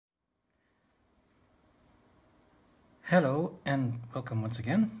Hello and welcome once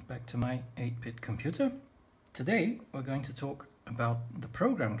again back to my 8-bit computer. Today we're going to talk about the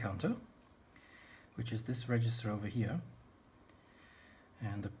program counter, which is this register over here.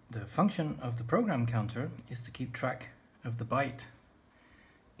 And the function of the program counter is to keep track of the byte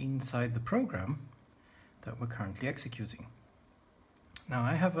inside the program that we're currently executing. Now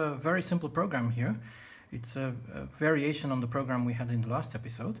I have a very simple program here. It's a variation on the program we had in the last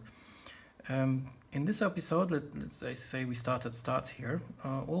episode. In this episode, let's say we start at start here.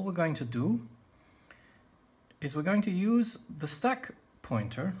 All we're going to do is we're going to use the stack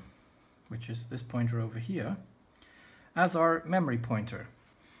pointer, which is this pointer over here, as our memory pointer.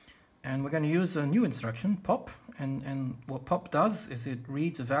 And we're going to use a new instruction, pop, and what pop does is it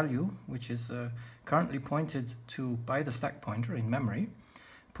reads a value which is currently pointed to by the stack pointer in memory,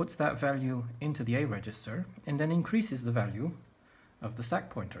 puts that value into the A register, and then increases the value of the stack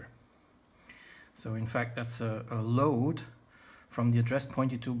pointer. So in fact that's a load from the address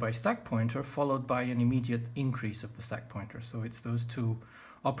pointed to by stack pointer followed by an immediate increase of the stack pointer. So it's those two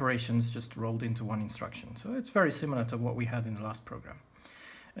operations just rolled into one instruction. So it's very similar to what we had in the last program.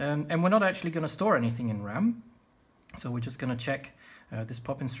 And we're not actually going to store anything in RAM. So we're just going to check this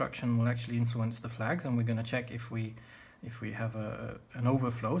pop instruction will actually influence the flags, and we're going to check if we have an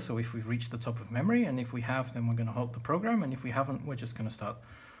overflow, so if we've reached the top of memory, and if we have, then we're going to halt the program, and if we haven't, we're just going to start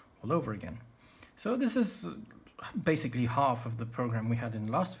all over again. So this is basically half of the program we had in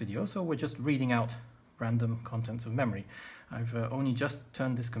the last video, so we're just reading out random contents of memory. I've only just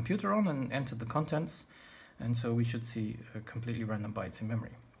turned this computer on and entered the contents, and so we should see completely random bytes in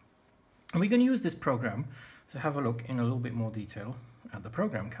memory. And we're going to use this program to have a look in a little bit more detail at the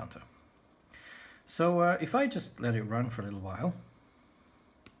program counter. So if I just let it run for a little while,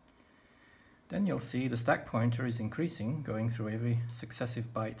 then you'll see the stack pointer is increasing, going through every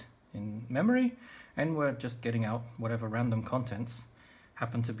successive byte in memory, and we're just getting out whatever random contents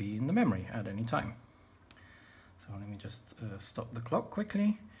happen to be in the memory at any time. So let me just stop the clock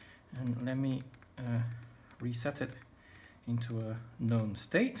quickly, and let me reset it into a known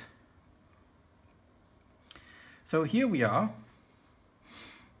state. So here we are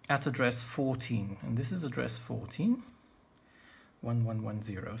at address 14, and this is address 14,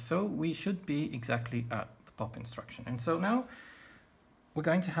 1110. So we should be exactly at the pop instruction. And so now we're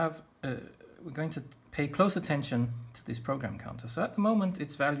going to pay close attention to this program counter. So at the moment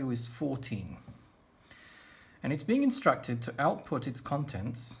its value is 14, and it's being instructed to output its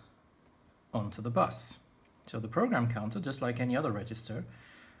contents onto the bus. So the program counter, just like any other register,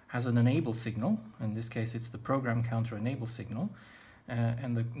 has an enable signal. In this case it's the program counter enable signal,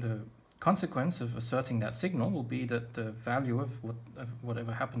 and the consequence of asserting that signal will be that the value of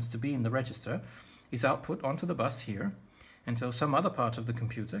whatever happens to be in the register is output onto the bus here. And so some other part of the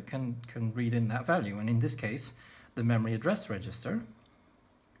computer can read in that value. And in this case, the memory address register,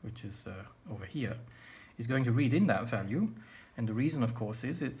 which is over here, is going to read in that value. And the reason, of course,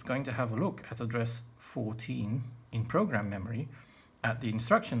 is it's going to have a look at address 14 in program memory at the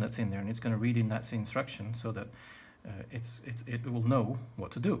instruction that's in there. And it's going to read in that instruction so that it will know what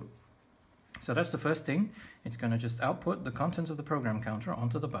to do. So that's the first thing. It's going to just output the contents of the program counter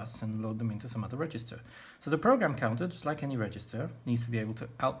onto the bus and load them into some other register. So the program counter, just like any register, needs to be able to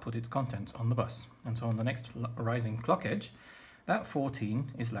output its contents on the bus. And so on the next rising clock edge, that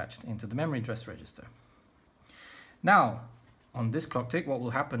 14 is latched into the memory address register. Now, on this clock tick, what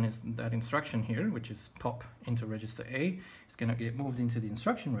will happen is that instruction here, which is pop into register A, is going to get moved into the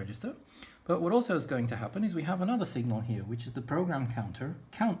instruction register. But what also is going to happen is we have another signal here, which is the program counter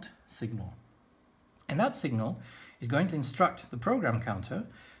count signal. And that signal is going to instruct the program counter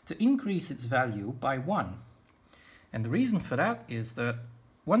to increase its value by 1. And the reason for that is that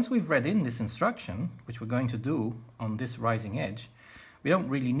once we've read in this instruction, which we're going to do on this rising edge, we don't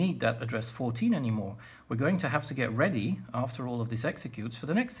really need that address 14 anymore. We're going to have to get ready, after all of this executes, for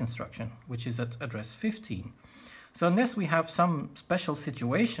the next instruction, which is at address 15. So unless we have some special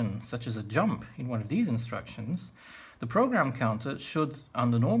situation, such as a jump in one of these instructions, the program counter should,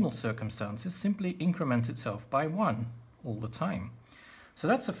 under normal circumstances, simply increment itself by 1 all the time. So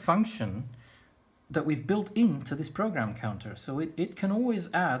that's a function that we've built into this program counter. So it can always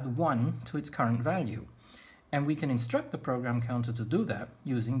add 1 to its current value. And we can instruct the program counter to do that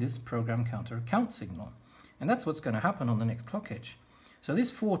using this program counter count signal. And that's what's going to happen on the next clock edge. So this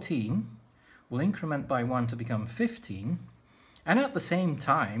 14 will increment by 1 to become 15. And at the same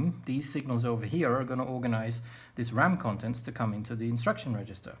time, these signals over here are going to organize this RAM contents to come into the instruction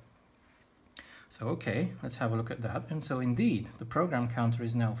register. So okay, let's have a look at that. And so indeed, the program counter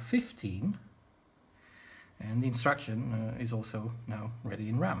is now 15, and the instruction is also now ready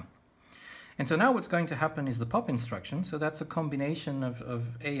in RAM. And so now what's going to happen is the pop instruction. So that's a combination of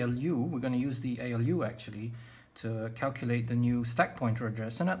ALU. We're going to use the ALU actually to calculate the new stack pointer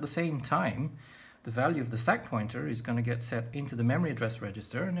address. And at the same time, the value of the stack pointer is going to get set into the memory address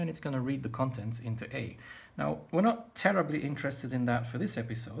register, and then it's going to read the contents into A. Now, we're not terribly interested in that for this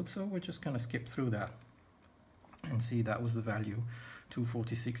episode, so we're just going to skip through that and see that was the value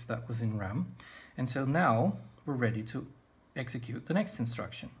 246 that was in RAM. And so now we're ready to execute the next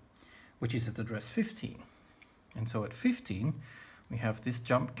instruction, which is at address 15. And so at 15, we have this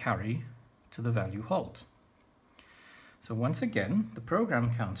jump carry to the value halt. So once again, the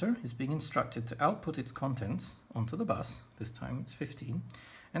program counter is being instructed to output its contents onto the bus. This time it's 15.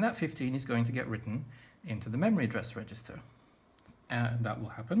 And that 15 is going to get written into the memory address register. And that will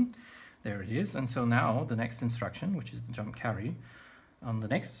happen. There it is. And so now the next instruction, which is the jump carry, on the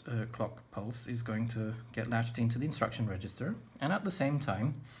next clock pulse is going to get latched into the instruction register. And at the same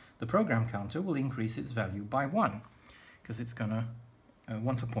time, the program counter will increase its value by 1 because it's going to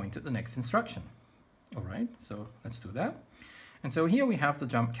want to point at the next instruction. All right, so let's do that. And so here we have the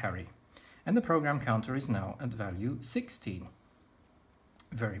jump carry, and the program counter is now at value 16.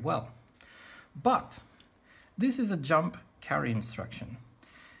 Very well. But this is a jump carry instruction.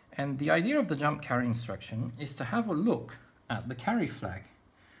 And the idea of the jump carry instruction is to have a look at the carry flag,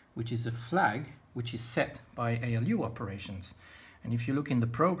 which is a flag which is set by ALU operations. And if you look in the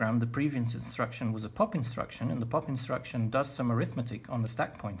program, the previous instruction was a pop instruction, and the pop instruction does some arithmetic on the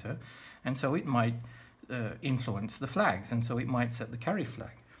stack pointer, and so it might influence the flags, and so it might set the carry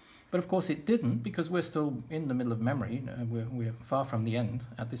flag. But of course it didn't, because we're still in the middle of memory, we're far from the end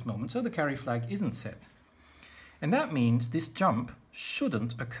at this moment, so the carry flag isn't set. And that means this jump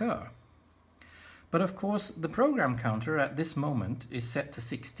shouldn't occur. But of course the program counter at this moment is set to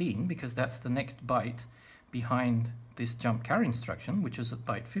 16, because that's the next byte behind this jump carry instruction, which is at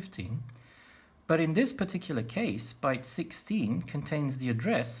byte 15. But in this particular case, byte 16 contains the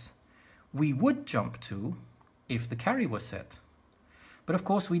address we would jump to if the carry was set. But of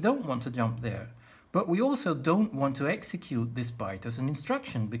course we don't want to jump there. But we also don't want to execute this byte as an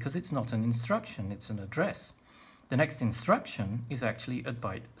instruction, because it's not an instruction, it's an address. The next instruction is actually at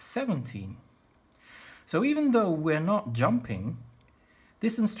byte 17. So even though we're not jumping,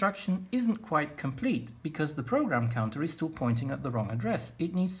 this instruction isn't quite complete, because the program counter is still pointing at the wrong address.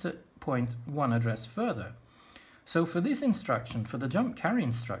 It needs to point one address further. So for this instruction, for the jump carry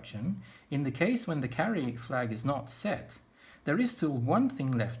instruction, in the case when the carry flag is not set, there is still one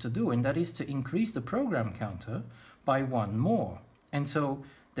thing left to do, and that is to increase the program counter by 1 more. And so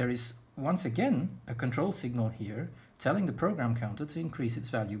there is once again a control signal here telling the program counter to increase its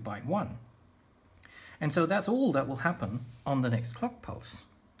value by 1. And so that's all that will happen on the next clock pulse.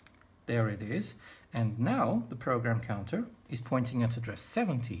 There it is. And now the program counter is pointing at address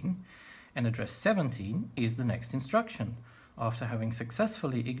 17, and address 17 is the next instruction, after having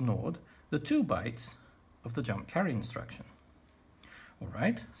successfully ignored the 2 bytes of the jump carry instruction. All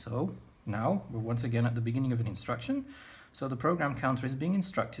right, so now we're once again at the beginning of an instruction. So the program counter is being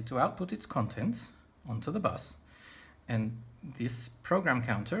instructed to output its contents onto the bus, and this program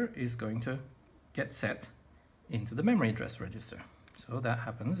counter is going to get set into the memory address register. So that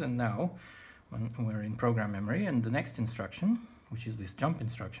happens, and now when we're in program memory, and the next instruction, which is this jump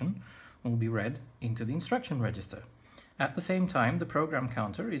instruction, will be read into the instruction register. At the same time, the program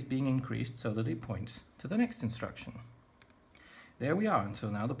counter is being increased so that it points to the next instruction. There we are, and so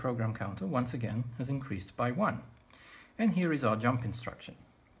now the program counter once again has increased by 1. And here is our jump instruction.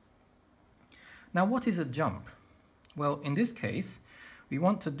 Now what is a jump? Well, in this case, we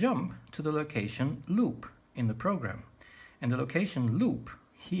want to jump to the location loop in the program. And the location loop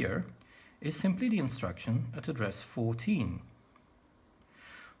here is simply the instruction at address 14.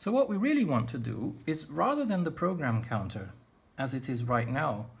 So what we really want to do is, rather than the program counter as it is right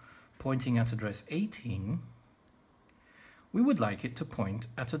now pointing at address 18, we would like it to point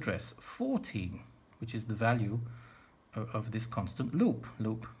at address 14, which is the value of this constant loop.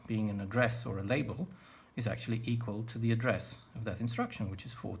 Loop being an address or a label is actually equal to the address of that instruction, which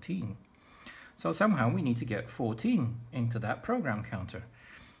is 14. So somehow we need to get 14 into that program counter.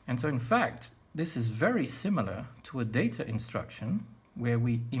 And so in fact, this is very similar to a data instruction where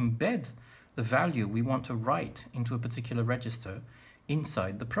we embed the value we want to write into a particular register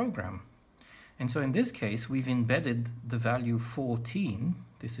inside the program. And so in this case, we've embedded the value 14,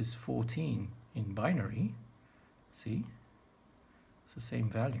 this is 14 in binary, see, it's the same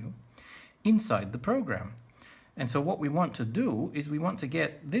value, inside the program. And so what we want to do is we want to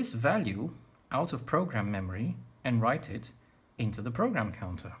get this value out of program memory and write it into the program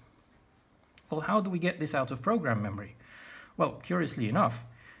counter. Well, how do we get this out of program memory? Well, curiously enough,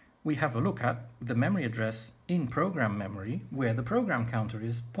 we have a look at the memory address in program memory where the program counter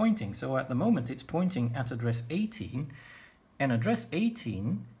is pointing. So at the moment it's pointing at address 18, and address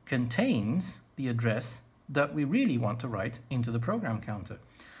 18 contains the address that we really want to write into the program counter.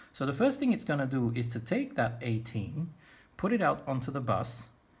 So the first thing it's going to do is to take that 18, put it out onto the bus,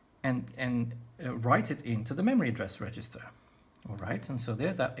 and write it into the memory address register. All right, and so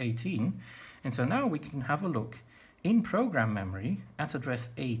there's that 18. And so now we can have a look in program memory at address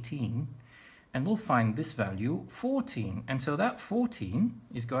 18, and we'll find this value 14. And so that 14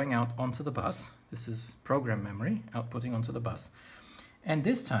 is going out onto the bus. This is program memory outputting onto the bus. And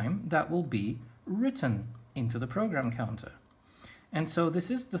this time that will be written into the program counter. And so this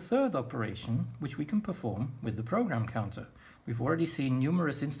is the third operation which we can perform with the program counter. We've already seen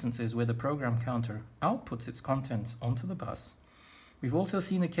numerous instances where the program counter outputs its contents onto the bus. We've also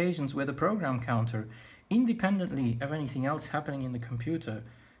seen occasions where the program counter, independently of anything else happening in the computer,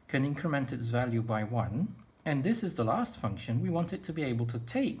 can increment its value by 1. And this is the last function. We want it to be able to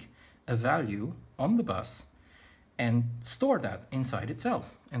take a value on the bus and store that inside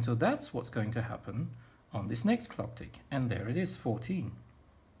itself. And so that's what's going to happen on this next clock tick. And there it is, 14.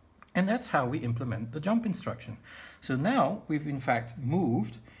 And that's how we implement the jump instruction. So now we've in fact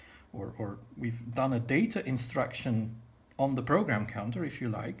moved, or we've done a data instruction on the program counter, if you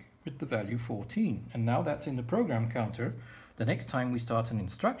like, with the value 14. And now that's in the program counter. The next time we start an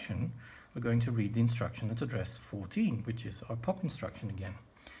instruction, we're going to read the instruction at address 14, which is our pop instruction again.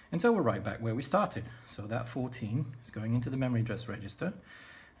 And so we're right back where we started. So that 14 is going into the memory address register.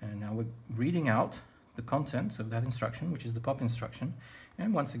 And now we're reading out the contents of that instruction, which is the pop instruction.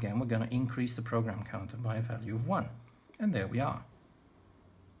 And once again, we're going to increase the program counter by a value of 1. And there we are.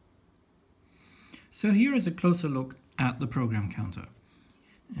 So here is a closer look at the program counter.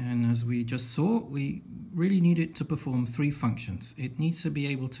 And as we just saw, we really need it to perform 3 functions. It needs to be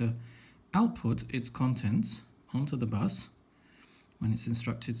able to output its contents onto the bus when it's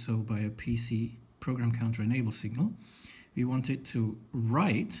instructed so by a PC program counter enable signal. We want it to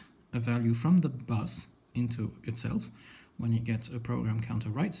write a value from the bus into itself when it gets a program counter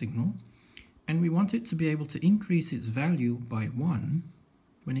write signal, and we want it to be able to increase its value by 1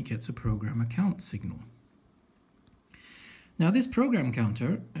 when it gets a program account signal. Now this program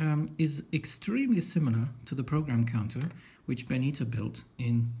counter is extremely similar to the program counter which Benita built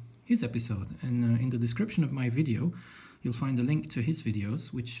in his episode, and in the description of my video you'll find a link to his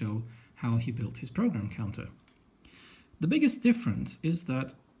videos which show how he built his program counter. The biggest difference is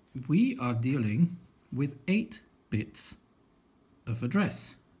that we are dealing with 8 bits of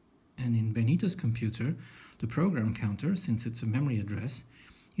address, and in Benita's computer the program counter, since it's a memory address,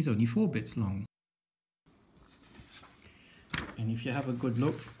 is only 4 bits long. And if you have a good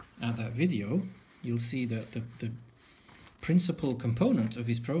look at that video, you'll see that the principal component of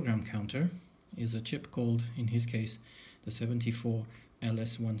his program counter is a chip called, in his case, the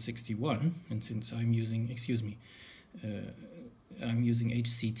 74LS161, and since I'm using, I'm using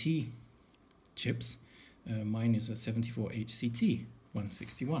HCT chips, mine is a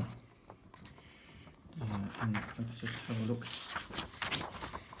 74HCT161. And let's just have a look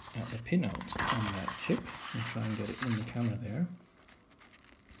at the pinout on that chip and try and get it in the camera there.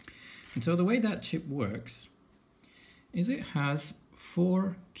 And so the way that chip works is it has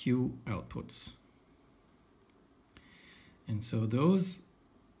 4 Q outputs. And so those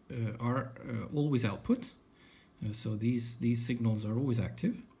are always output. So these signals are always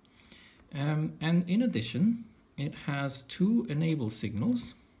active. And in addition, it has 2 enable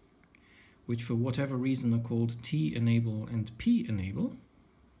signals, which for whatever reason are called T enable and P enable.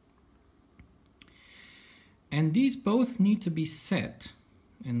 And these both need to be set.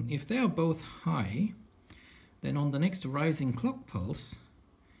 And if they are both high, then on the next rising clock pulse,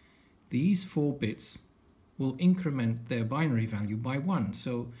 these 4 bits will increment their binary value by 1.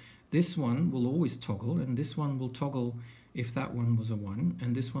 So this one will always toggle, and this one will toggle if that one was a 1,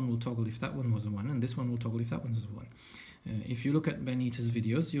 and this one will toggle if that one was a 1, and this one will toggle if that one was a 1. If you look at Benita's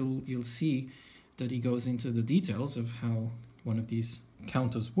videos, you'll see that he goes into the details of how one of these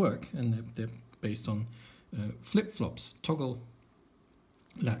counters work, and they're based on flip-flops, toggle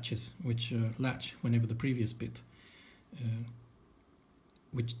latches, which latch whenever the previous bit,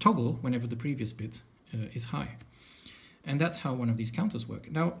 which toggle whenever the previous bit is high. And that's how one of these counters work.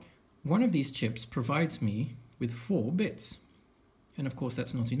 Now, one of these chips provides me with 4 bits. And of course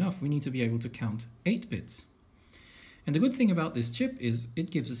that's not enough. We need to be able to count 8 bits. And the good thing about this chip is it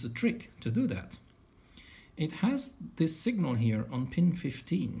gives us a trick to do that. It has this signal here on pin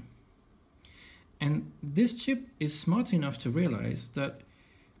 15. And this chip is smart enough to realize that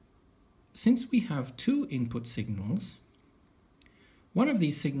since we have 2 input signals, One of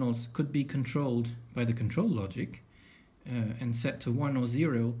these signals could be controlled by the control logic and set to 1 or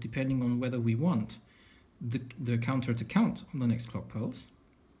 0 depending on whether we want the counter to count on the next clock pulse.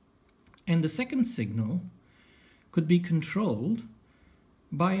 And the second signal could be controlled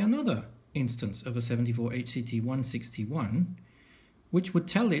by another instance of a 74HCT161, which would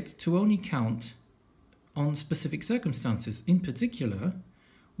tell it to only count on specific circumstances, in particular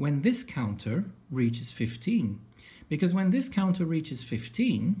when this counter reaches 15. Because when this counter reaches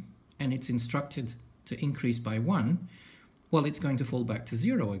 15 and it's instructed to increase by 1, well, it's going to fall back to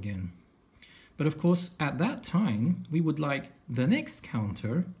 0 again. But of course, at that time, we would like the next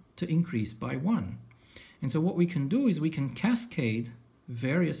counter to increase by 1. And so what we can do is we can cascade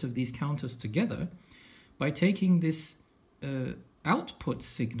various of these counters together by taking this output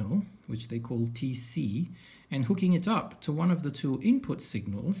signal, which they call TC, and hooking it up to one of the two input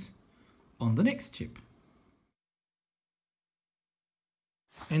signals on the next chip.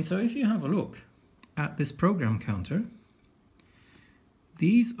 And so if you have a look at this program counter,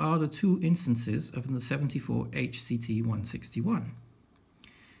 these are the two instances of the 74HCT161.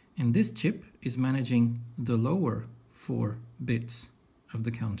 And this chip is managing the lower 4 bits of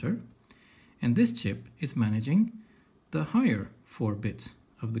the counter, and this chip is managing the higher 4 bits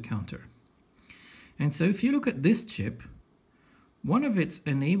of the counter. And so if you look at this chip, one of its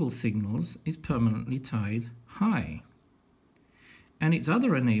enable signals is permanently tied high, and its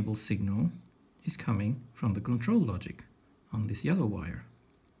other enable signal is coming from the control logic on this yellow wire.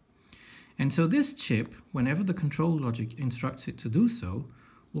 And so this chip, whenever the control logic instructs it to do so,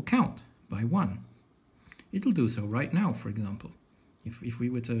 will count by 1. It'll do so right now, for example. If we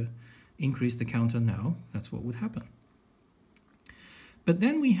were to increase the counter now, that's what would happen. But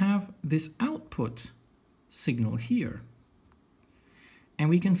then we have this output signal here, and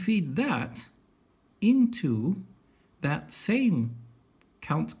we can feed that into that same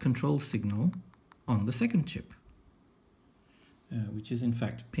count control signal on the second chip, which is in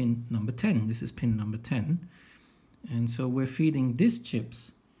fact pin number 10. This is pin number 10. And so we're feeding this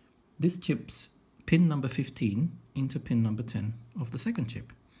chip's pin number 15 into pin number 10 of the second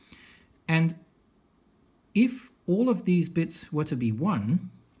chip. And if all of these bits were to be 1,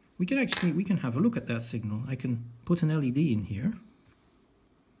 we can have a look at that signal. I can put an LED in here,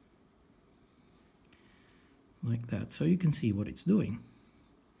 like that, so you can see what it's doing.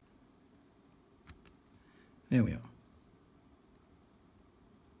 There we are.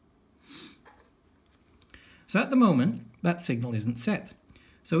 So at the moment, that signal isn't set.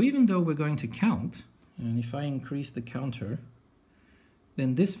 So even though we're going to count, and if I increase the counter,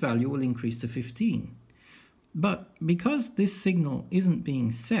 then this value will increase to 15. But because this signal isn't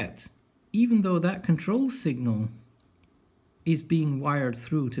being set, even though that control signal is being wired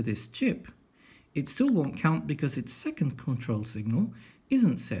through to this chip, it still won't count because its second control signal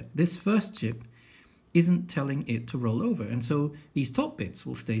isn't set. This first chip isn't telling it to roll over. And so these top bits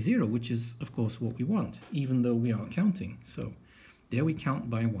will stay 0, which is, of course, what we want, even though we are counting. So there we count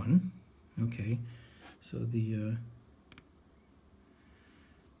by 1. Okay, so the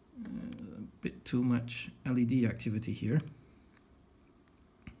bit too much LED activity here.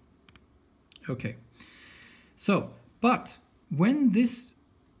 Okay, so, but when this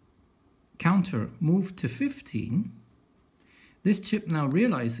counter moved to 15, this chip now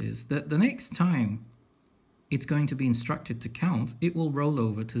realizes that the next time it's going to be instructed to count, it will roll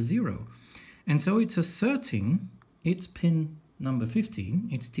over to 0. And so it's asserting its pin number 15,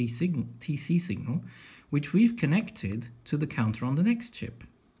 its TC signal, which we've connected to the counter on the next chip.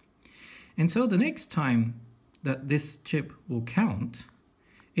 And so the next time that this chip will count,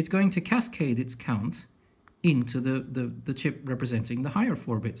 it's going to cascade its count into the chip representing the higher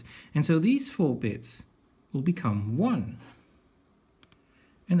 4 bits. And so these 4 bits will become 1.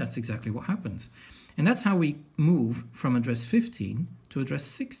 And that's exactly what happens. And that's how we move from address 15 to address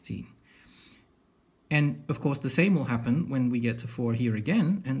 16. And of course, the same will happen when we get to 4 here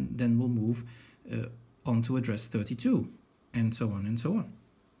again, and then we'll move on to address 32, and so on and so on.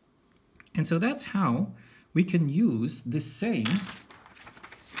 And so that's how we can use this same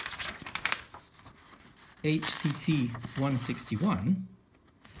HCT161,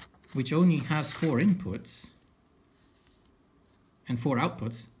 which only has 4 inputs and 4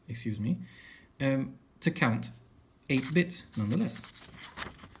 outputs, excuse me, to count 8 bits nonetheless.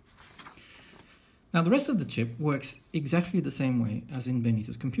 Now the rest of the chip works exactly the same way as in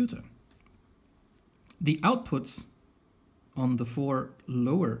Benito's computer. The outputs on the 4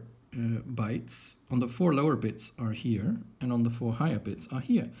 lower bytes, on the 4 lower bits are here, and on the 4 higher bits are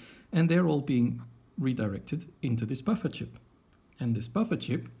here, and they're all being redirected into this buffer chip. And this buffer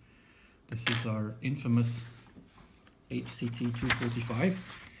chip, this is our infamous HCT245,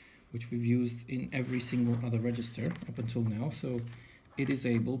 which we've used in every single other register up until now. So it is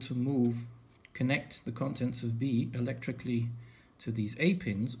able to connect the contents of B electrically to these A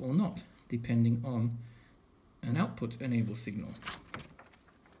pins or not, depending on an output enable signal.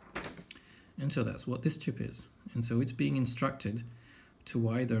 And so that's what this chip is. And so it's being instructed to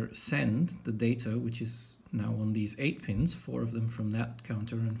either send the data, which is now on these 8 pins, 4 of them from that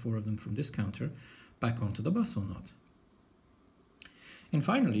counter and 4 of them from this counter, back onto the bus or not. And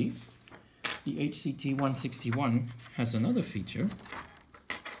finally, the HCT161 has another feature.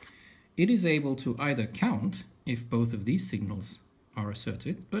 It is able to either count if both of these signals are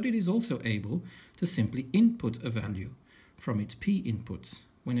asserted, but it is also able to simply input a value from its P inputs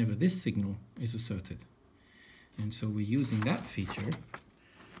whenever this signal is asserted. And so we're using that feature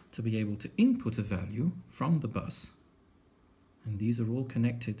to be able to input a value from the bus. And these are all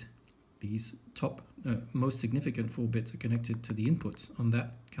connected. These top, most significant 4 bits are connected to the inputs on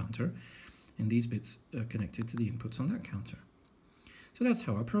that counter, and these bits are connected to the inputs on that counter. So that's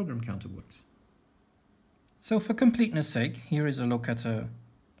how our program counter works. So for completeness sake, here is a look at a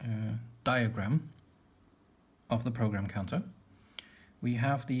diagram of the program counter. We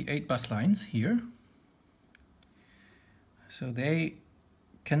have the 8 bus lines here. So they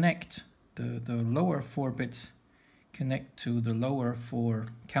connect, the lower 4 bits connect to the lower 4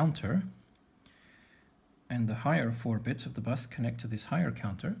 counter, and the higher 4 bits of the bus connect to this higher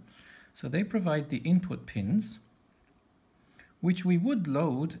counter. So they provide the input pins, which we would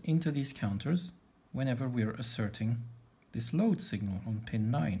load into these counters whenever we're asserting this load signal on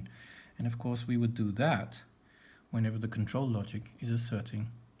pin 9. And of course we would do that whenever the control logic is asserting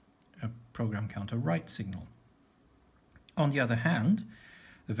a program counter write signal. On the other hand,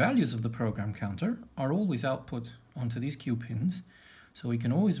 the values of the program counter are always output onto these Q pins, so we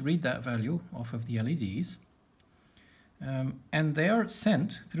can always read that value off of the LEDs, and they are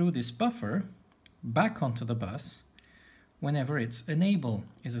sent through this buffer back onto the bus whenever its enable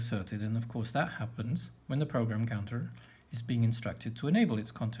is asserted, and of course that happens when the program counter is being instructed to enable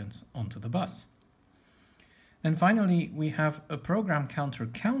its contents onto the bus. And finally, we have a program counter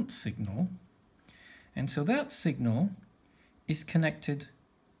count signal, and so that signal is connected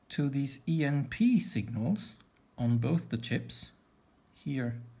to these ENP signals on both the chips,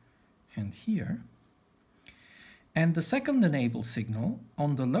 here and here. And the second enable signal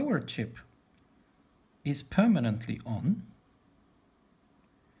on the lower chip is permanently on.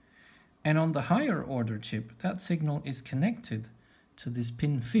 And on the higher order chip, that signal is connected to this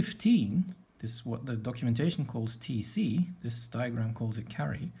pin 15, this is what the documentation calls TC, this diagram calls it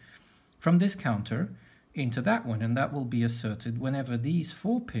carry, from this counter into that one, and that will be asserted whenever these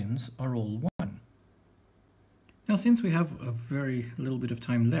 4 pins are all 1. Now, since we have a very little bit of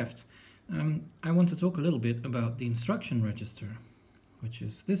time left, I want to talk a little bit about the instruction register, which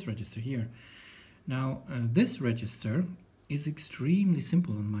is this register here. Now, this register is extremely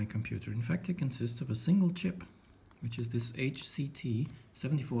simple on my computer. In fact, it consists of a single chip, which is this HCT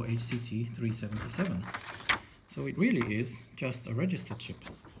 74 HCT 377. So it really is just a register chip.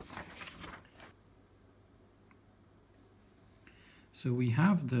 So we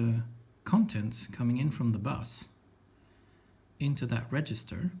have the contents coming in from the bus into that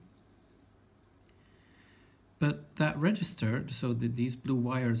register, but that register, so that these blue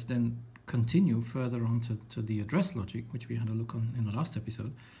wires then continue further on to the address logic, which we had a look on in the last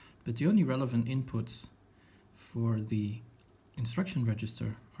episode, but the only relevant inputs for the instruction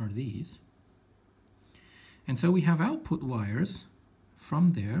register are these. And so we have output wires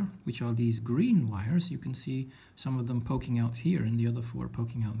from there, which are these green wires. You can see some of them poking out here and the other 4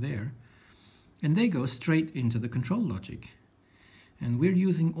 poking out there. And they go straight into the control logic. And we're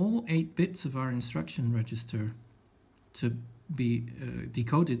using all 8 bits of our instruction register to be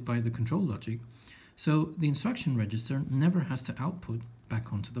decoded by the control logic. So the instruction register never has to output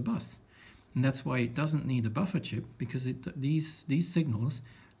back onto the bus. And that's why it doesn't need a buffer chip, because these signals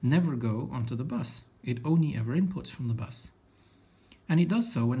never go onto the bus. It only ever inputs from the bus. And it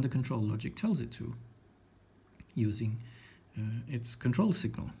does so when the control logic tells it to, using its control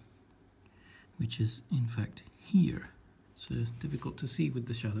signal, which is in fact here. It's difficult to see with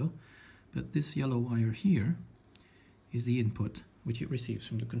the shadow, but this yellow wire here is the input which it receives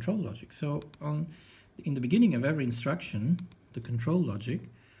from the control logic. So in the beginning of every instruction, the control logic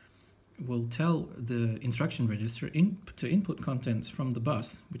will tell the instruction register to input contents from the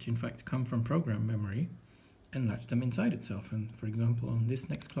bus, which in fact come from program memory, and latch them inside itself. And for example, on this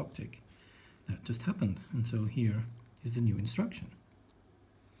next clock tick, that just happened. And so here is the new instruction.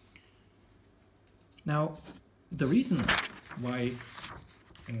 Now, the reason why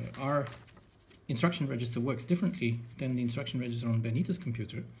our instruction register works differently than the instruction register on Benita's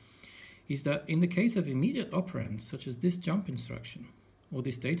computer is that in the case of immediate operands, such as this jump instruction or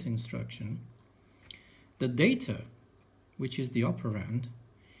this data instruction, the data, which is the operand,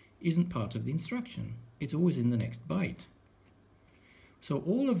 isn't part of the instruction. It's always in the next byte. So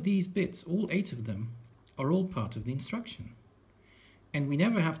all of these bits, all 8 of them, are all part of the instruction. And we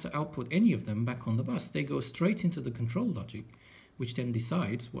never have to output any of them back on the bus. They go straight into the control logic, which then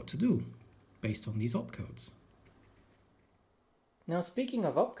decides what to do based on these opcodes. Now, speaking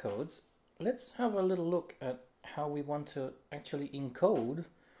of opcodes, let's have a little look at how we want to actually encode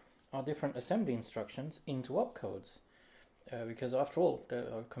our different assembly instructions into opcodes. Because after all,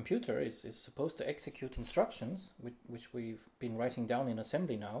 our computer is supposed to execute instructions, which we've been writing down in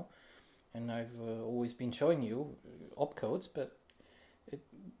assembly now. And I've always been showing you opcodes, but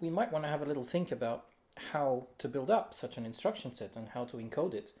we might want to have a little think about how to build up such an instruction set and how to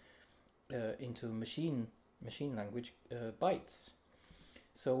encode it into machine language bytes.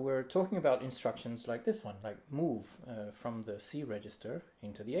 So we're talking about instructions like this one, like move from the C register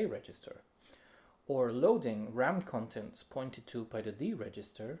into the A register, or loading RAM contents pointed to by the D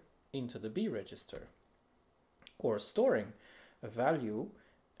register into the B register, or storing a value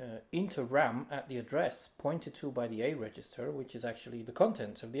into RAM at the address pointed to by the A register, which is actually the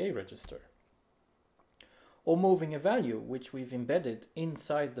contents of the A register, or moving a value which we've embedded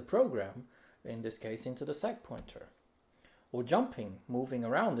inside the program, in this case into the stack pointer, or jumping, moving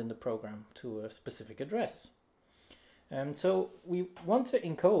around in the program to a specific address. So we want to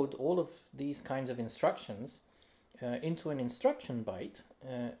encode all of these kinds of instructions into an instruction byte,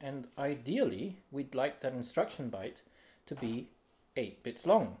 and ideally we'd like that instruction byte to be 8 bits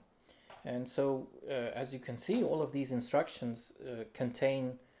long. And so as you can see, all of these instructions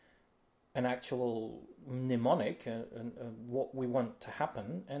contain an actual mnemonic, what we want to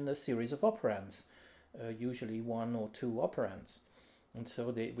happen, and a series of operands, usually 1 or 2 operands. And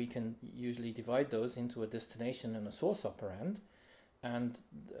so we can usually divide those into a destination and a source operand, and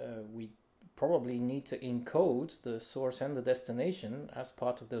we probably need to encode the source and the destination as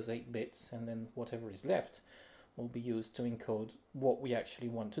part of those 8 bits, and then whatever is left will be used to encode what we actually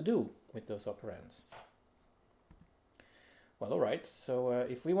want to do with those operands. Well, alright, so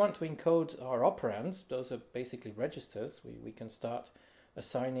if we want to encode our operands, those are basically registers. We can start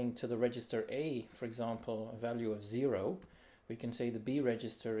assigning to the register A, for example, a value of 0. We can say the B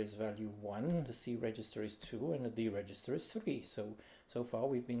register is value 1, the C register is 2, and the D register is 3. So far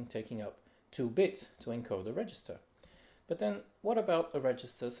we've been taking up 2 bits to encode a register. But then what about a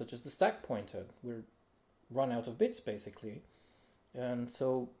register such as the stack pointer? We're run out of bits basically. And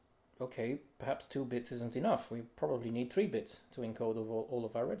so, okay, perhaps 2 bits isn't enough. We probably need 3 bits to encode all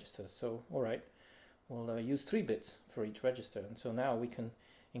of our registers. So, alright, we'll use 3 bits for each register. And so now we can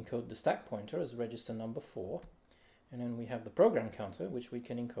encode the stack pointer as register number 4. And then we have the program counter, which we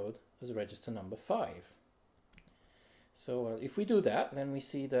can encode as register number 5. So if we do that, then we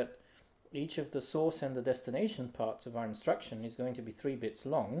see that each of the source and the destination parts of our instruction is going to be 3 bits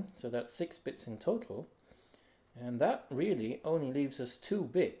long, so that's 6 bits in total. And that really only leaves us 2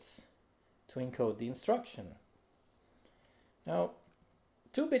 bits to encode the instruction. Now,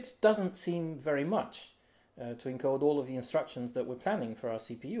 2 bits doesn't seem very much to encode all of the instructions that we're planning for our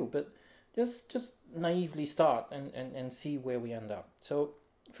CPU, but just naively start and see where we end up. So,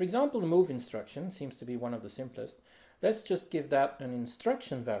 for example, the move instruction seems to be one of the simplest. Let's just give that an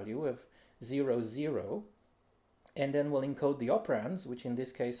instruction value of 0, 0, and then we'll encode the operands, which in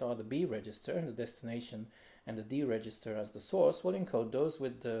this case are the B register, the destination, and the D register as the source. We'll encode those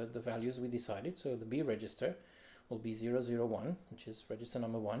with the values we decided. So the B register will be 0, 0, 1, which is register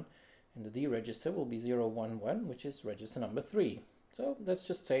number 1, and the D register will be 0, 1, 1, which is register number 3. So let's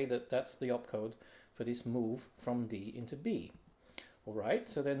just say that that's the opcode for this move from D into B. Alright,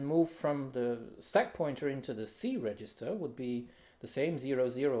 so then move from the stack pointer into the C register would be the same 0,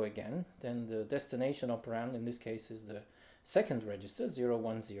 0 again. Then the destination operand in this case is the second register, 0,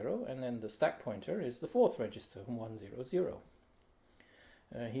 1, 0, and then the stack pointer is the fourth register, 1, 0, 0.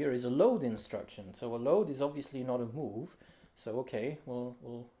 Here is a load instruction. So a load is obviously not a move. So okay,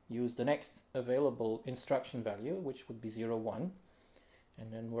 we'll use the next available instruction value, which would be 0, 1.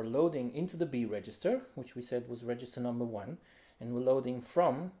 And then we're loading into the B register, which we said was register number 1. And we're loading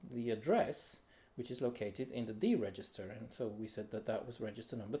from the address, which is located in the D register. And so we said that that was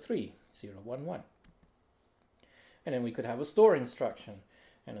register number 3, 0, 1, 1. And then we could have a store instruction.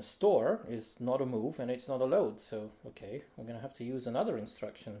 And a store is not a move and it's not a load. So, okay, we're going to have to use another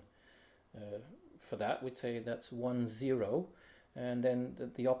instruction for that. We'd say that's 1, 0. And then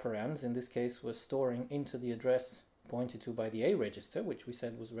the operands, in this case, were storing into the address pointed to by the A register, which we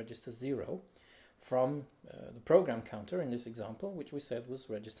said was register 0. from the program counter in this example, which we said was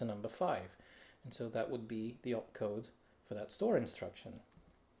register number 5. And so that would be the opcode for that store instruction.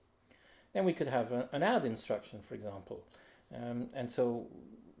 Then we could have an add instruction, for example. And so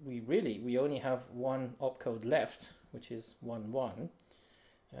we only have one opcode left, which is 1, 1.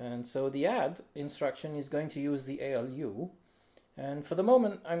 And so the add instruction is going to use the ALU. And for the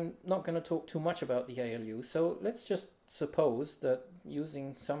moment, I'm not going to talk too much about the ALU. So let's just suppose that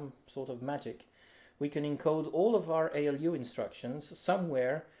using some sort of magic, we can encode all of our ALU instructions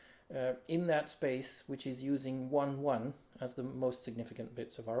somewhere in that space, which is using 1, 1 as the most significant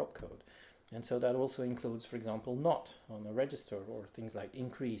bits of our opcode. And so that also includes, for example, not on a register, or things like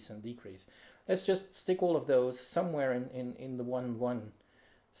increase and decrease. Let's just stick all of those somewhere in the 1, 1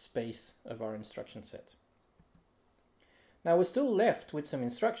 space of our instruction set. Now we're still left with some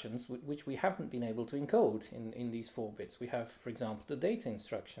instructions which we haven't been able to encode in these 4 bits. We have, for example, the data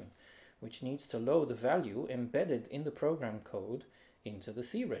instruction, which needs to load a value embedded in the program code into the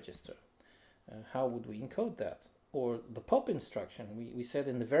C register. How would we encode that? Or the pop instruction. We said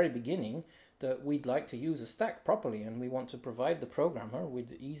in the very beginning that we'd like to use a stack properly, and we want to provide the programmer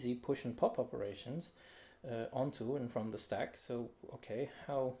with easy push and pop operations onto and from the stack. So, okay,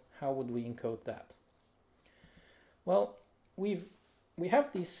 how would we encode that? Well, we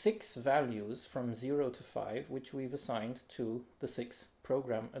have these 6 values from 0 to 5, which we've assigned to the 6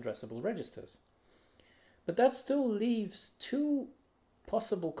 program addressable registers. But that still leaves 2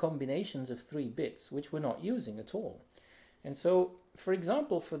 possible combinations of 3 bits, which we're not using at all. And so, for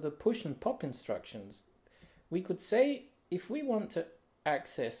example, for the push and pop instructions, we could say if we want to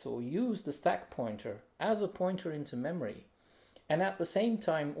access or use the stack pointer as a pointer into memory, and at the same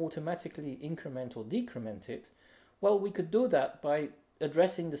time automatically increment or decrement it, well, we could do that by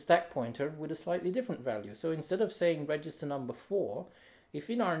addressing the stack pointer with a slightly different value. So instead of saying register number 4, if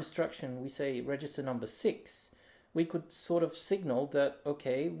in our instruction we say register number 6, we could sort of signal that,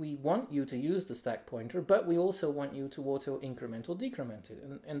 okay, we want you to use the stack pointer, but we also want you to auto increment or decrement it.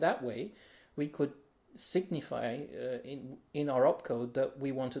 And that way we could signify in our opcode that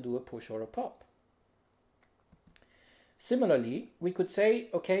we want to do a push or a pop. Similarly, we could say,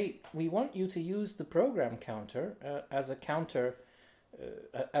 okay, we want you to use the program counter as a counter,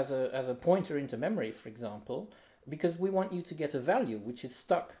 as a pointer into memory, for example, because we want you to get a value which is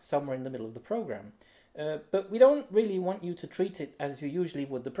stuck somewhere in the middle of the program. But we don't really want you to treat it as you usually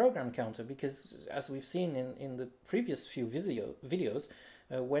would the program counter, because as we've seen in the previous few videos,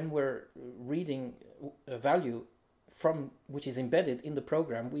 when we're reading a value from which is embedded in the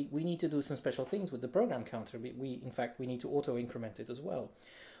program, we need to do some special things with the program counter. In fact, we need to auto increment it as well.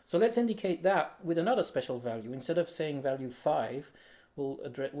 So let's indicate that with another special value. Instead of saying value 5,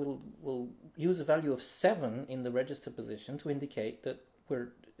 we'll use a value of 7 in the register position to indicate that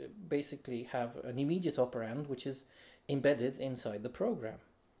we're basically have an immediate operand which is embedded inside the program.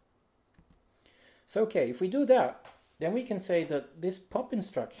 So okay, if we do that, then we can say that this pop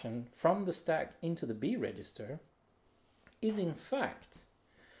instruction from the stack into the B register is in fact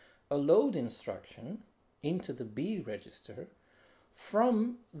a load instruction into the B register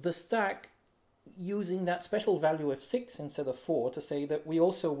from the stack, using that special value of 6 instead of 4 to say that we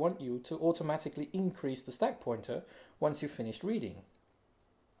also want you to automatically increase the stack pointer once you've finished reading.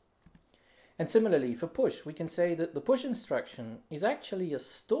 And similarly for push, we can say that the push instruction is actually a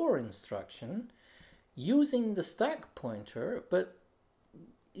store instruction using the stack pointer, but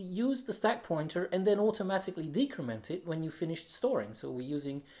use the stack pointer and then automatically decrement it when you finished storing. So we're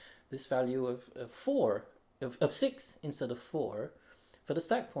using this value of 6 instead of 4 for the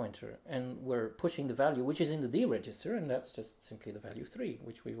stack pointer, and we're pushing the value which is in the D register, and that's just simply the value 3,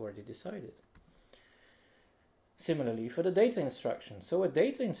 which we've already decided. Similarly for the data instruction, so a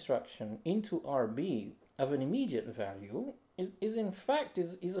data instruction into RB of an immediate value is in fact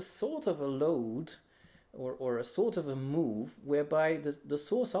a sort of a load or a sort of a move whereby the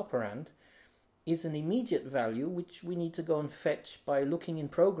source operand is an immediate value which we need to go and fetch by looking in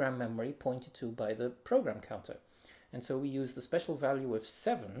program memory pointed to by the program counter. And so we use the special value of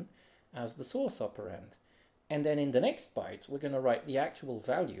 7 as the source operand. And then in the next byte, we're going to write the actual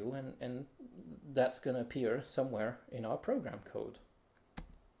value, and that's going to appear somewhere in our program code.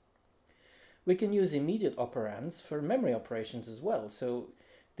 We can use immediate operands for memory operations as well. So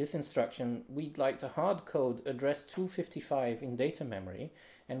this instruction, we'd like to hard code address 255 in data memory,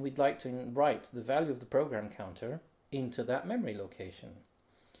 and we'd like to write the value of the program counter into that memory location.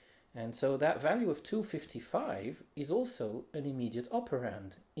 And so that value of 255 is also an immediate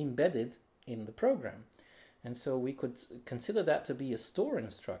operand embedded in the program. And so we could consider that to be a store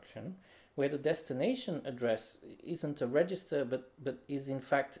instruction where the destination address isn't a register but is in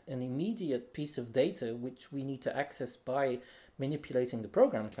fact an immediate piece of data which we need to access by manipulating the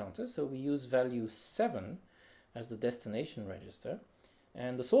program counter. So we use value 7 as the destination register,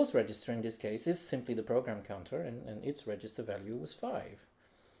 and the source register in this case is simply the program counter, and its register value was 5.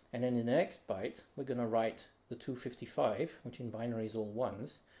 And then in the next byte we're going to write the 255, which in binary is all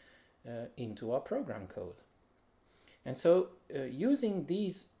ones, into our program code. And so using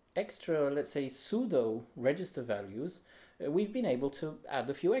these extra, let's say, pseudo register values, we've been able to add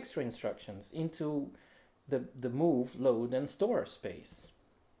a few extra instructions into the move, load, and store space.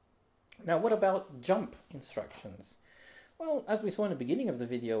 Now, what about jump instructions? Well, as we saw in the beginning of the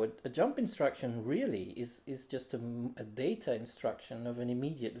video, a jump instruction really is just a data instruction of an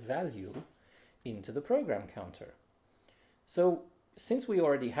immediate value into the program counter. So since we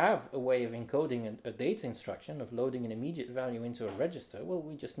already have a way of encoding a data instruction, of loading an immediate value into a register, well,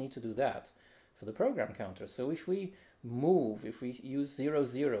 we just need to do that for the program counter. So if we use 0,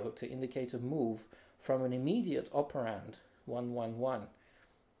 0 to indicate a move from an immediate operand 1, 1, 1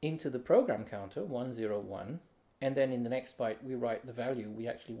 into the program counter 1, 0, 1, and then in the next byte we write the value we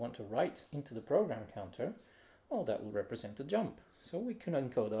actually want to write into the program counter, well, that will represent a jump. So we can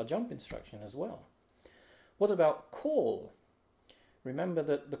encode our jump instruction as well. What about call? Remember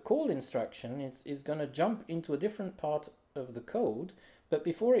that the call instruction is going to jump into a different part of the code, but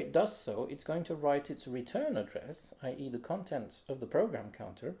before it does so, it's going to write its return address, i.e. the contents of the program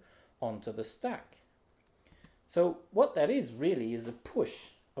counter, onto the stack. So what that is really is a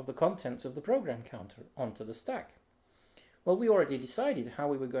push of the contents of the program counter onto the stack. Well, we already decided how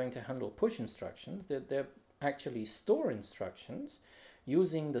we were going to handle push instructions. They're actually store instructions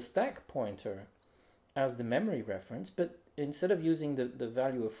using the stack pointer as the memory reference, but instead of using the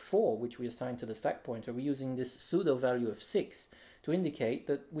value of 4, which we assign to the stack pointer, we're using this pseudo value of 6 to indicate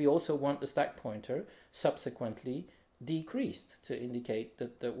that we also want the stack pointer subsequently decreased to indicate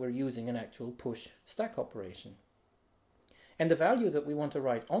that we're using an actual push stack operation. And the value that we want to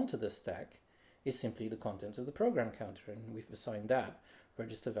write onto the stack is simply the contents of the program counter, and we've assigned that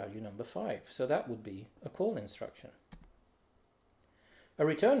register value number 5. So that would be a call instruction. A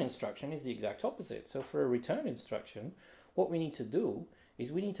return instruction is the exact opposite. So for a return instruction, what we need to do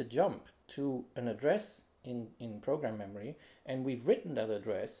is we need to jump to an address in program memory, and we've written that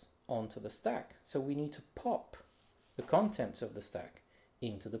address onto the stack. So we need to pop the contents of the stack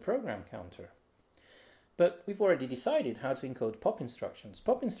into the program counter. But we've already decided how to encode pop instructions.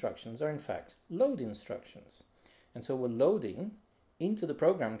 Pop instructions are in fact load instructions. And so we're loading into the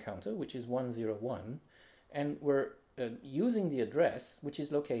program counter, which is 101, and we're using the address which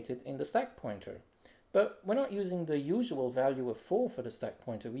is located in the stack pointer. But we're not using the usual value of 4 for the stack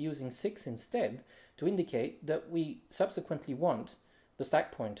pointer, we're using 6 instead to indicate that we subsequently want the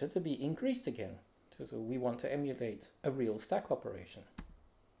stack pointer to be increased again. So we want to emulate a real stack operation.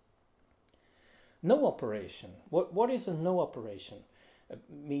 No operation. What is a no operation? It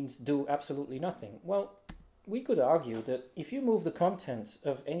means do absolutely nothing. Well, we could argue that if you move the contents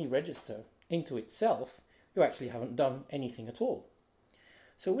of any register into itself, you actually haven't done anything at all.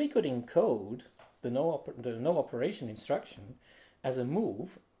 So we could encode the no operation instruction as a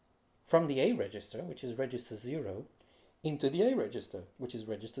move from the A register, which is register 0, into the A register, which is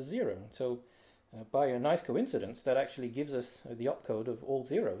register 0. So by a nice coincidence, that actually gives us the opcode of all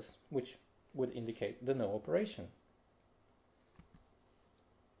zeros, which would indicate the no operation.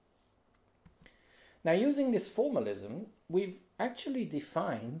 Now, using this formalism, we've actually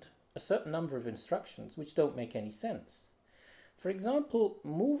defined a certain number of instructions which don't make any sense. For example,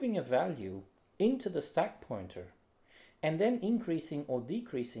 moving a value into the stack pointer and then increasing or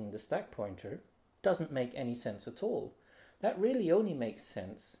decreasing the stack pointer doesn't make any sense at all. That really only makes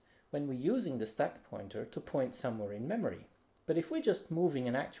sense when we're using the stack pointer to point somewhere in memory. But if we're just moving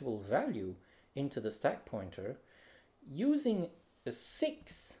an actual value into the stack pointer, using a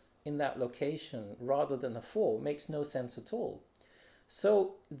 6 in that location rather than a 4 makes no sense at all.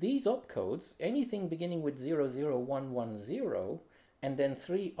 So these opcodes, anything beginning with 00110 and then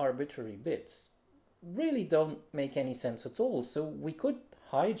 3 arbitrary bits, really don't make any sense at all. So we could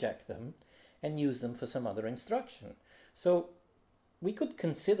hijack them and use them for some other instruction. So we could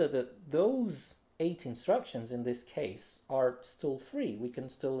consider that those 8 instructions in this case are still free. We can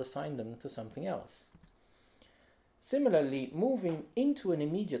still assign them to something else. Similarly, moving into an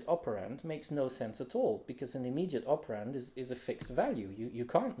immediate operand makes no sense at all, because an immediate operand is a fixed value. You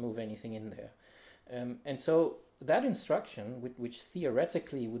can't move anything in there. And so that instruction, which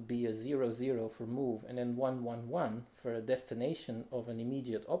theoretically would be a 00 for move and then 111 for a destination of an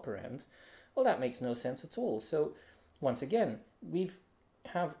immediate operand, well, that makes no sense at all. So once again, we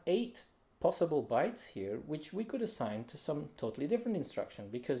have 8 possible bytes here which we could assign to some totally different instruction,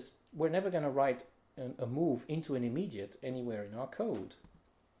 because we're never going to write a move into an immediate anywhere in our code.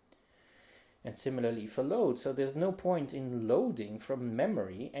 And similarly for load, so there's no point in loading from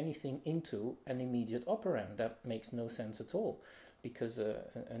memory anything into an immediate operand. That makes no sense at all, because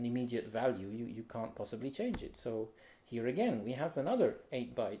an immediate value, you can't possibly change it. So here again, we have another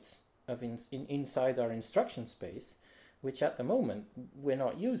 8 bytes of inside our instruction space, which at the moment we're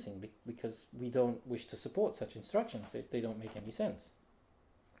not using because we don't wish to support such instructions. They don't make any sense.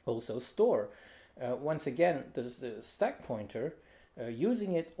 Also store. Once again, there's the stack pointer.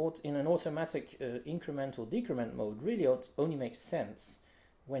 Using it in an automatic increment or decrement mode really only makes sense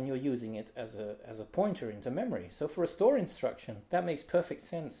when you're using it as a pointer into memory. So for a store instruction, that makes perfect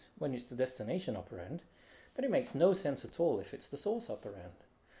sense when it's the destination operand, but it makes no sense at all if it's the source operand.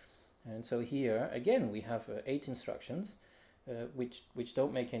 And so here, again, we have 8 instructions which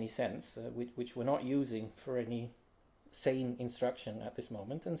don't make any sense, which we're not using for any sane instruction at this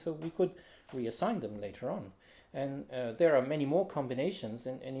moment, and so we could reassign them later on. And there are many more combinations,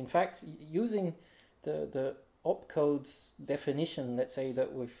 and in fact, using the opcodes definition, let's say,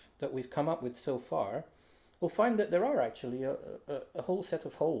 that we've come up with so far, we'll find that there are actually a whole set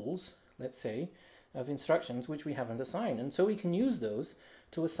of holes, let's say, of instructions which we haven't assigned, and so we can use those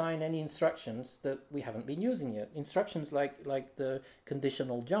to assign any instructions that we haven't been using yet. Instructions like the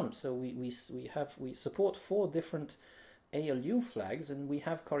conditional jump. So we support 4 different ALU flags, and we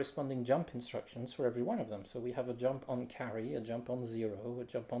have corresponding jump instructions for every one of them. So we have a jump on carry, a jump on 0, a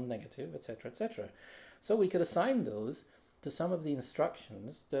jump on negative, etc., etc. So we could assign those to some of the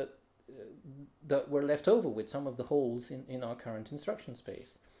instructions that were left over with some of the holes in our current instruction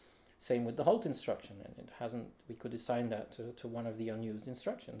space. Same with the halt instruction, and we could assign that to one of the unused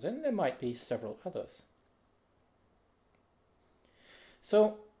instructions, and there might be several others.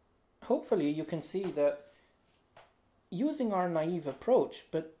 So hopefully you can see that using our naive approach,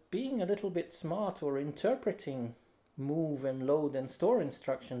 but being a little bit smart, or interpreting move and load and store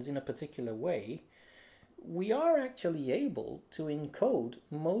instructions in a particular way, we are actually able to encode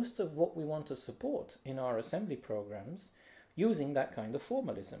most of what we want to support in our assembly programs using that kind of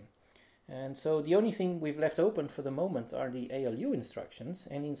formalism. And so the only thing we've left open for the moment are the ALU instructions,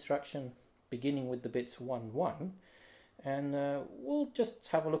 any instruction beginning with the bits 1, 1. And we'll just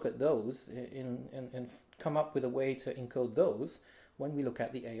have a look at those and come up with a way to encode those when we look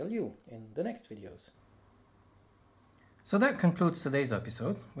at the ALU in the next videos. So that concludes today's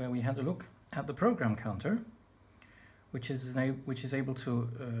episode, where we had a look at the program counter, which is able to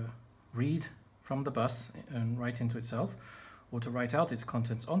read from the bus and write into itself, or to write out its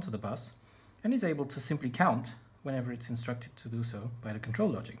contents onto the bus, and is able to simply count whenever it's instructed to do so by the control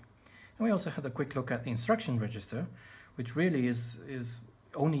logic. And we also had a quick look at the instruction register, which really is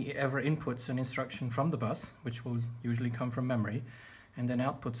only ever inputs an instruction from the bus, which will usually come from memory, and then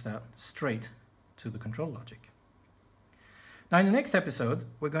outputs that straight to the control logic. Now in the next episode,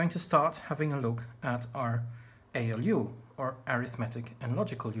 we're going to start having a look at our ALU, or arithmetic and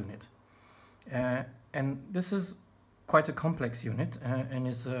logical unit. And this is quite a complex unit and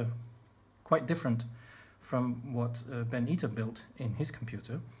is quite different from what Ben Eater built in his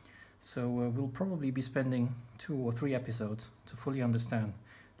computer. So we'll probably be spending 2 or 3 episodes to fully understand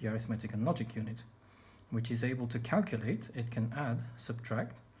the arithmetic and logic unit, which is able to calculate. It can add,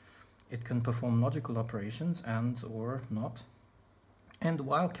 subtract, it can perform logical operations and or not, and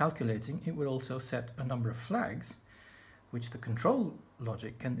while calculating it will also set a number of flags which the control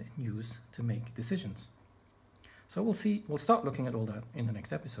logic can then use to make decisions. So we'll start looking at all that in the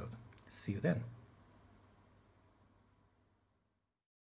next episode. See you then.